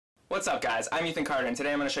What's up guys, I'm Ethan Carter and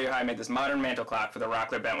today I'm going to show you how I made this modern mantel clock for the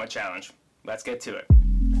Rockler Bentwood Challenge. Let's get to it.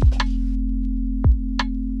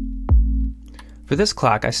 For this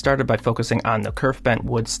clock I started by focusing on the Kerf bent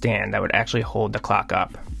wood stand that would actually hold the clock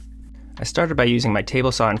up. I started by using my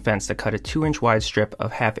table saw and fence to cut a 2-inch wide strip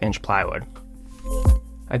of 1/2 inch plywood.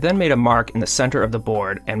 I then made a mark in the center of the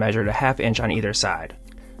board and measured a 1/2 inch on either side.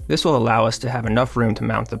 This will allow us to have enough room to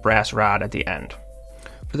mount the brass rod at the end.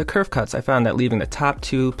 For the kerf cuts, I found that leaving the top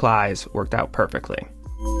 2 plies worked out perfectly.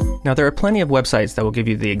 Now there are plenty of websites that will give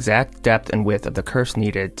you the exact depth and width of the kerfs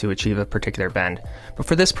needed to achieve a particular bend, but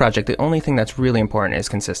for this project the only thing that's really important is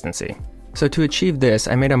consistency. So to achieve this,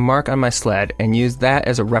 I made a mark on my sled and used that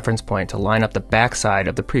as a reference point to line up the back side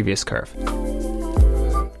of the previous kerf.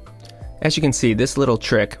 As you can see, this little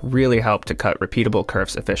trick really helped to cut repeatable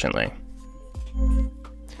kerfs efficiently.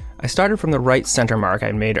 I started from the right center mark I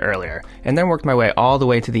had made earlier, and then worked my way all the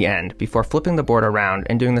way to the end before flipping the board around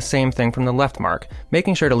and doing the same thing from the left mark,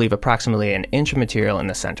 making sure to leave approximately 1 inch of material in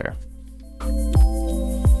the center.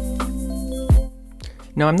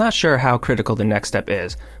 Now I'm not sure how critical the next step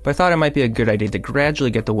is, but I thought it might be a good idea to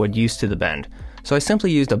gradually get the wood used to the bend, so I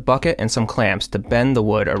simply used a bucket and some clamps to bend the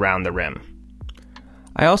wood around the rim.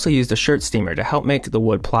 I also used a shirt steamer to help make the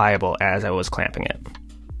wood pliable as I was clamping it.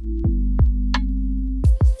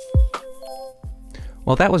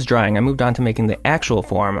 While that was drying, I moved on to making the actual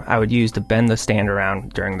form I would use to bend the stand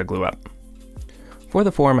around during the glue up. For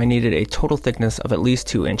the form I needed a total thickness of at least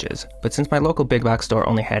 2 inches, but since my local big box store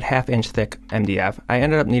only had 1/2 inch thick MDF, I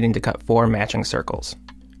ended up needing to cut 4 matching circles.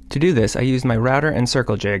 To do this, I used my router and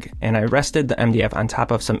circle jig, and I rested the MDF on top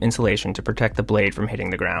of some insulation to protect the blade from hitting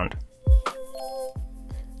the ground.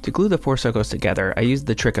 To glue the 4 circles together, I used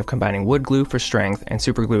the trick of combining wood glue for strength and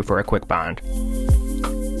super glue for a quick bond.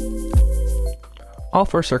 All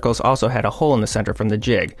 4 circles also had a hole in the center from the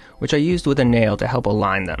jig, which I used with a nail to help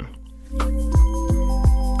align them.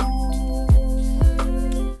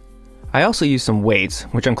 I also used some weights,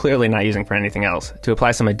 which I'm clearly not using for anything else, to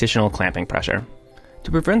apply some additional clamping pressure.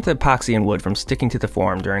 To prevent the epoxy and wood from sticking to the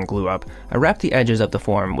form during glue up, I wrapped the edges of the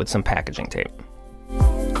form with some packaging tape.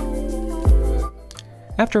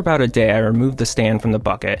 After about a day, I removed the stand from the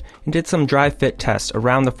bucket and did some dry fit tests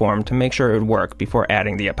around the form to make sure it would work before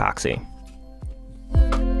adding the epoxy.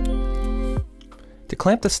 To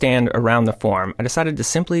clamp the stand around the form, I decided to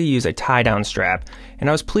simply use a tie-down strap, and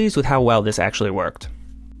I was pleased with how well this actually worked.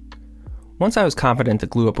 Once I was confident the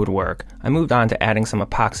glue-up would work, I moved on to adding some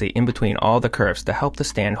epoxy in between all the kerfs to help the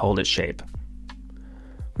stand hold its shape.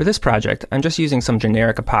 For this project, I'm just using some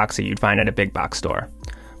generic epoxy you'd find at a big box store.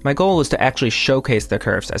 My goal was to actually showcase the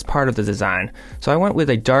kerfs as part of the design, so I went with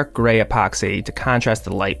a dark gray epoxy to contrast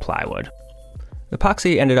the light plywood. The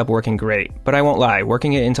epoxy ended up working great, but I won't lie,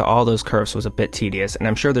 working it into all those kerfs was a bit tedious, and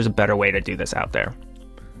I'm sure there's a better way to do this out there.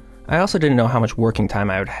 I also didn't know how much working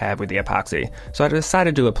time I would have with the epoxy, so I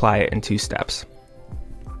decided to apply it in 2 steps.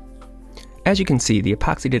 As you can see, the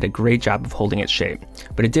epoxy did a great job of holding its shape,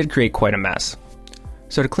 but it did create quite a mess.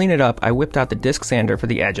 So to clean it up, I whipped out the disc sander for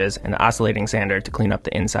the edges and the oscillating sander to clean up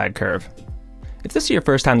the inside curve. If this is your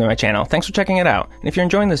first time to my channel, thanks for checking it out, and if you're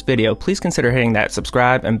enjoying this video, please consider hitting that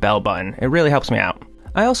subscribe and bell button. It really helps me out.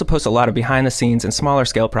 I also post a lot of behind the scenes and smaller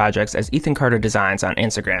scale projects as Ethan Carter Designs on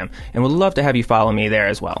Instagram, and would love to have you follow me there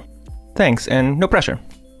as well. Thanks, and no pressure.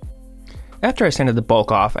 After I sanded the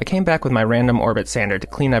bulk off, I came back with my random orbit sander to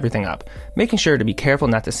clean everything up, making sure to be careful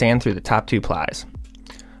not to sand through the top 2 plies.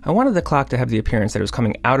 I wanted the clock to have the appearance that it was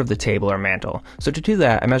coming out of the table or mantle, so to do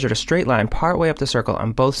that I measured a straight line part way up the circle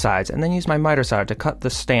on both sides and then used my miter saw to cut the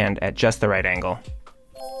stand at just the right angle.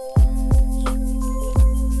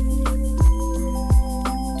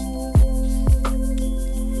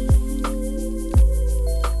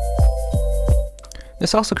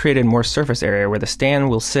 This also created more surface area where the stand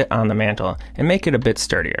will sit on the mantle and make it a bit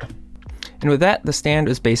sturdier. And with that, the stand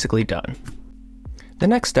is basically done. The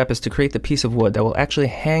next step is to create the piece of wood that will actually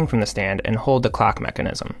hang from the stand and hold the clock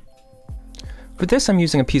mechanism. For this I'm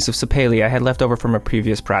using a piece of sapele I had left over from a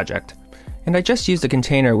previous project, and I just used a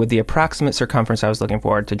container with the approximate circumference I was looking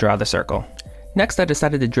for to draw the circle. Next I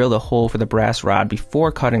decided to drill the hole for the brass rod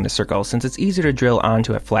before cutting the circle since it's easier to drill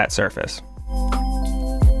onto a flat surface.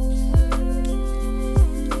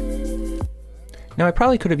 Now I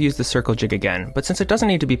probably could have used the circle jig again, but since it doesn't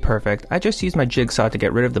need to be perfect, I just used my jigsaw to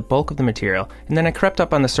get rid of the bulk of the material, and then I crept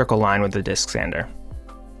up on the circle line with the disc sander.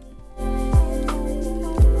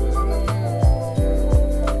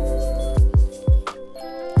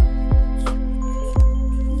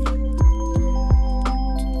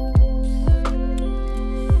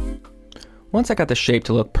 Once I got the shape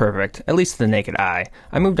to look perfect, at least to the naked eye,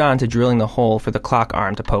 I moved on to drilling the hole for the clock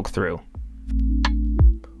arm to poke through.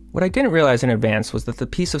 What I didn't realize in advance was that the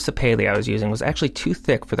piece of sapele I was using was actually too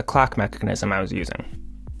thick for the clock mechanism I was using.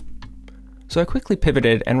 So I quickly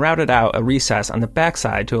pivoted and routed out a recess on the back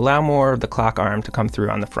side to allow more of the clock arm to come through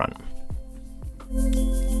on the front.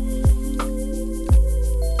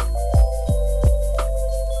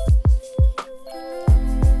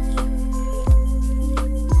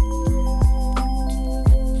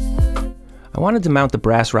 I wanted to mount the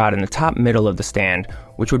brass rod in the top middle of the stand,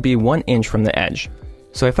 which would be 1 inch from the edge.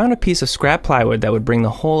 So I found a piece of scrap plywood that would bring the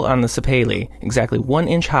hole on the sapele exactly 1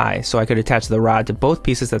 inch high so I could attach the rod to both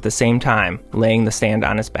pieces at the same time, laying the stand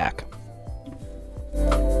on its back.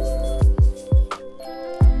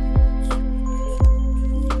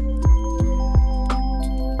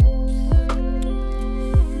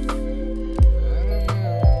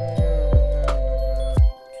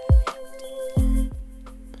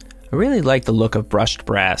 I really like the look of brushed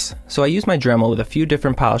brass, so I used my Dremel with a few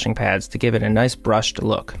different polishing pads to give it a nice brushed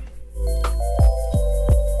look.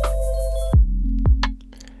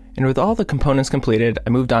 And with all the components completed, I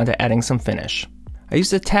moved on to adding some finish. I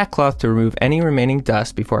used a tack cloth to remove any remaining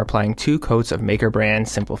dust before applying 2 coats of Maker brand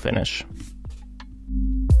Simple Finish.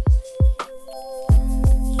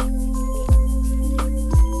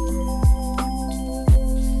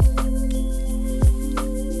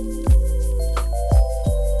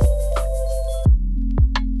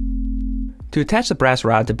 To attach the brass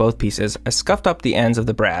rod to both pieces, I scuffed up the ends of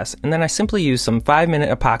the brass, and then I simply used some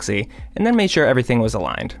 5-minute epoxy and then made sure everything was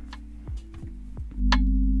aligned.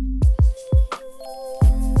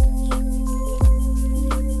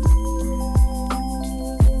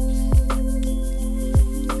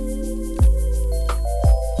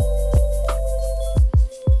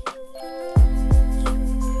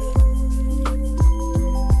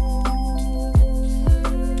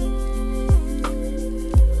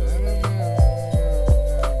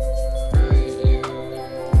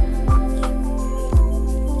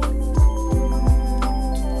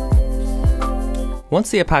 Once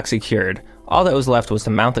the epoxy cured, all that was left was to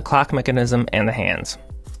mount the clock mechanism and the hands.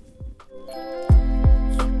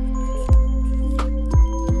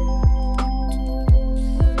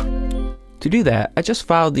 To do that, I just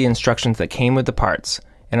followed the instructions that came with the parts,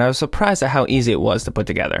 and I was surprised at how easy it was to put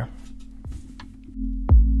together.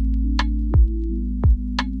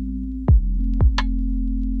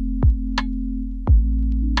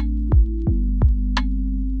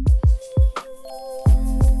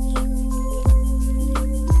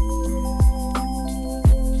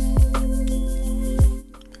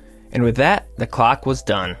 And with that, the clock was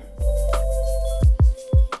done.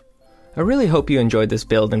 I really hope you enjoyed this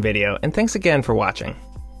build and video, and thanks again for watching.